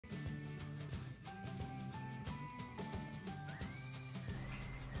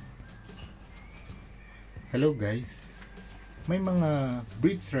Hello guys, may mga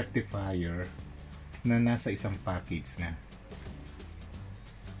bridge rectifier na nasa isang package na.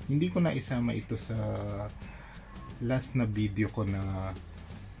 Hindi ko na isama ito sa last na video ko na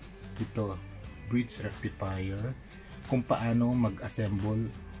ito, bridge rectifier, kung paano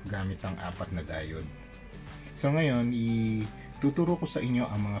mag-assemble gamit ang 4 na diode. So ngayon, ituturo ko sa inyo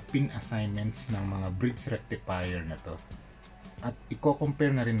ang mga pin assignments ng mga bridge rectifier na to. At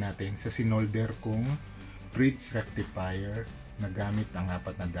i-compare na rin natin sa sinolder kong bridge rectifier na gamit ang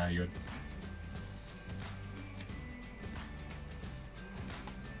 4 na diode.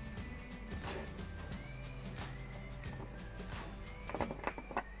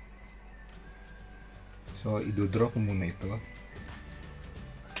 So, i-draw ko muna ito.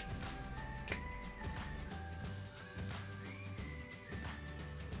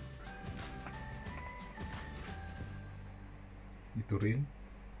 Ito rin.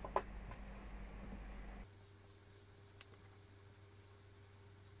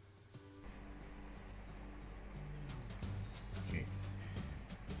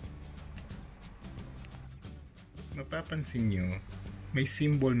 Mapapansin nyo, may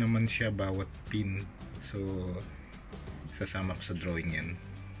symbol naman siya bawat pin. So, sasama ko sa drawing yan.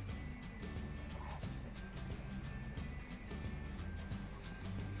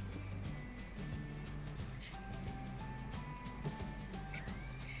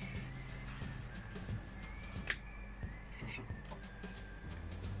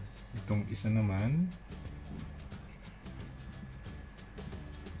 Itong isa naman,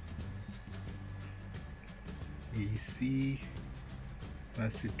 AC,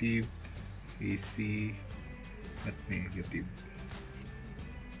 positive, AC, at negative.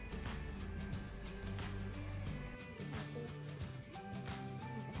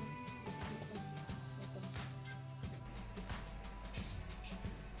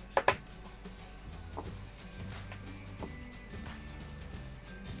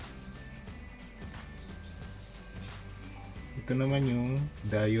 Ito naman yung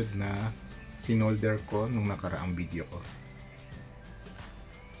diode na sinolder ko nung nakaraang video ko.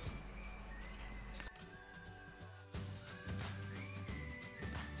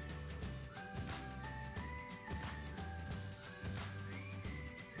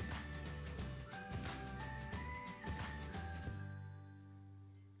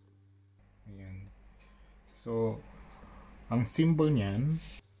 Ayan. So, ang symbol niyan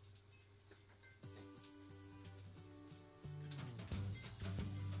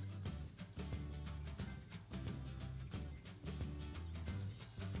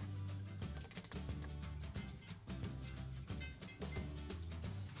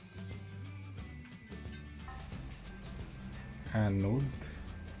anode,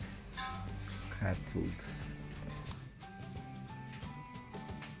 cathode.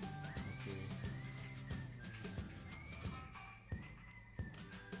 Okay.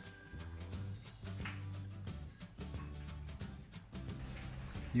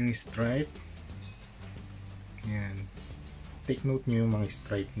 Yung stripe, yan. Take note nyo yung mga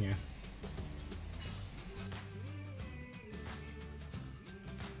stripe nya.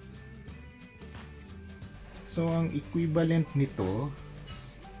 So, ang equivalent nito,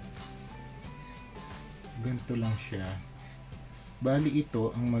 ganito lang siya. Bali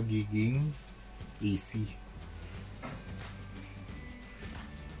ito ang magiging AC.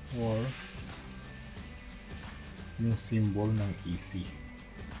 Or, yung symbol ng AC.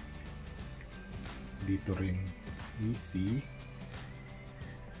 Dito rin, AC.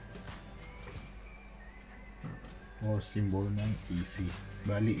 Or symbol ng AC.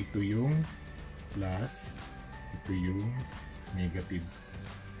 Bali ito yung plus, ito yung negative.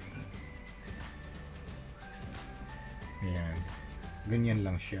 Ayan. Ganyan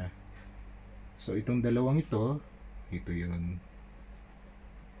lang siya. So, itong dalawang ito yun.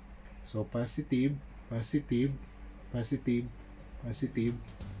 So, positive, positive, positive, positive,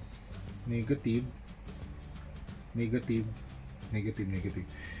 negative, negative, negative, negative.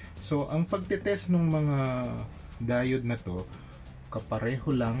 So, ang pagtetest ng mga diode na to,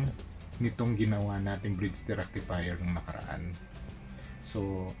 kapareho lang nitong ginawa nating bridge rectifier ng nakaraan.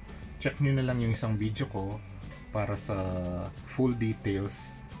 So, check nyo na lang yung isang video ko para sa full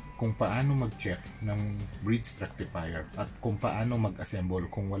details kung paano mag-check ng bridge rectifier at kung paano mag-assemble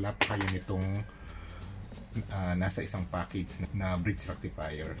kung wala pa kayo nitong nasa isang package na bridge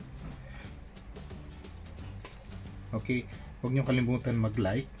rectifier. Okay, huwag nyo kalimutan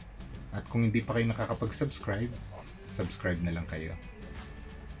mag-like at kung hindi pa kayo nakakapag-subscribe, subscribe na lang kayo.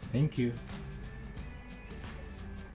 Thank you.